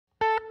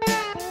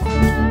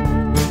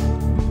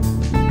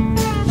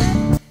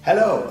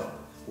Hello,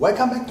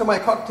 welcome back to my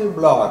cocktail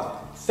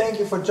blog. Thank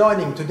you for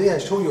joining. Today I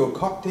show you a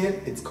cocktail.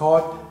 It's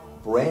called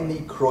Brandy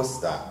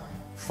Crusta.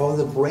 For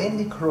the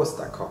Brandy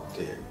Crusta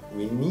cocktail,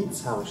 we need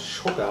some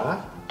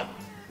sugar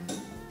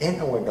in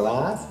our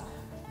glass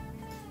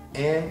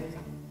and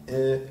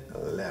a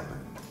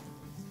lemon,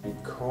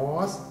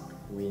 because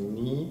we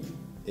need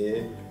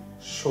a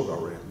sugar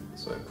rim.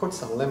 So I put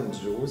some lemon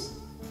juice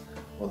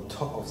on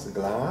top of the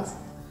glass,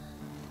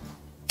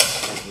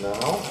 and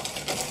now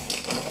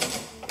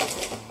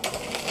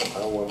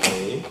I will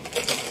make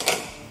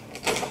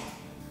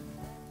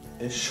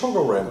a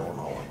sugar rim on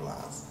our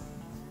glass.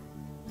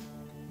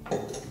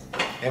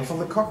 And for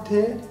the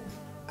cocktail,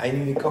 I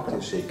need a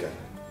cocktail shaker.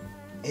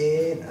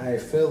 And I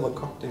fill the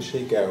cocktail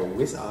shaker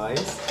with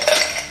ice.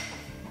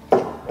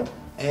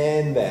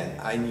 And then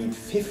I need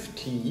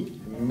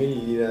 50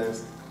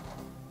 milliliters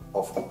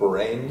of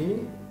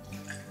brandy,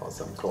 or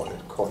some call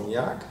it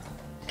cognac,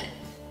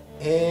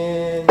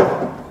 and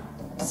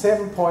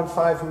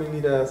 7.5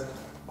 milliliters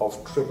of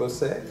triple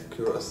sec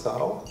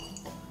curacao,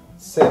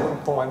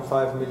 7.5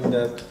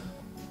 milliliters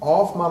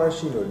of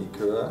marashino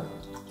liqueur,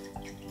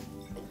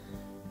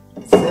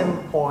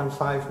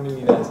 7.5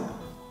 milliliters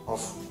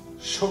of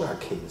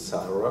sugarcane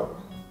syrup,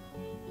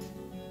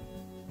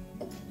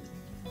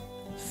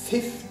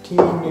 15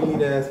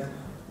 milliliters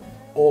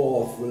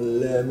of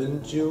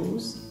lemon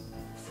juice,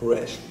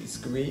 freshly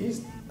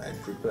squeezed, I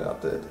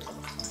prepared it,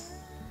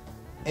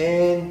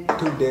 and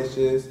 2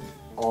 dashes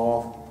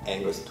of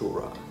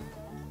Angostura.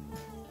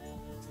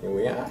 Here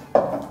we are.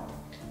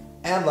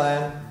 And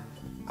then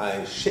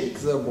I shake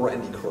the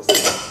brandy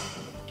crusta.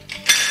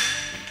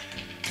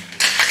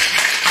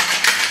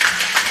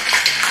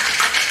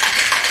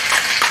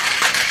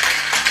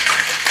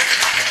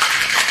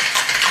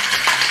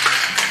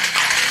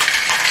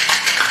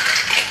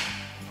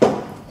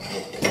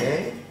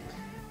 Okay.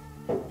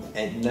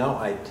 And now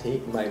I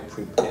take my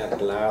prepared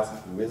glass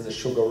with the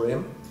sugar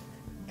rim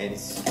and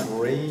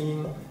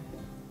strain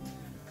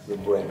the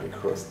brandy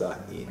crusta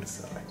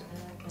inside.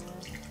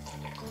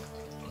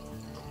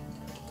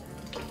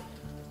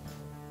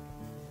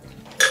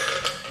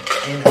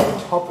 And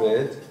I top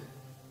it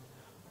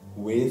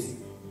with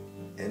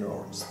an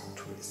orange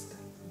twist.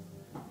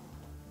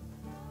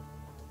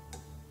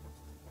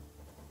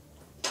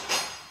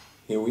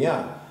 Here we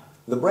are,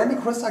 the Brandy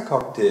Crusta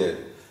cocktail.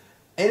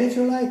 And if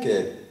you like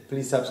it,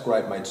 please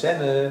subscribe my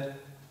channel.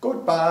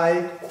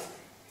 Goodbye!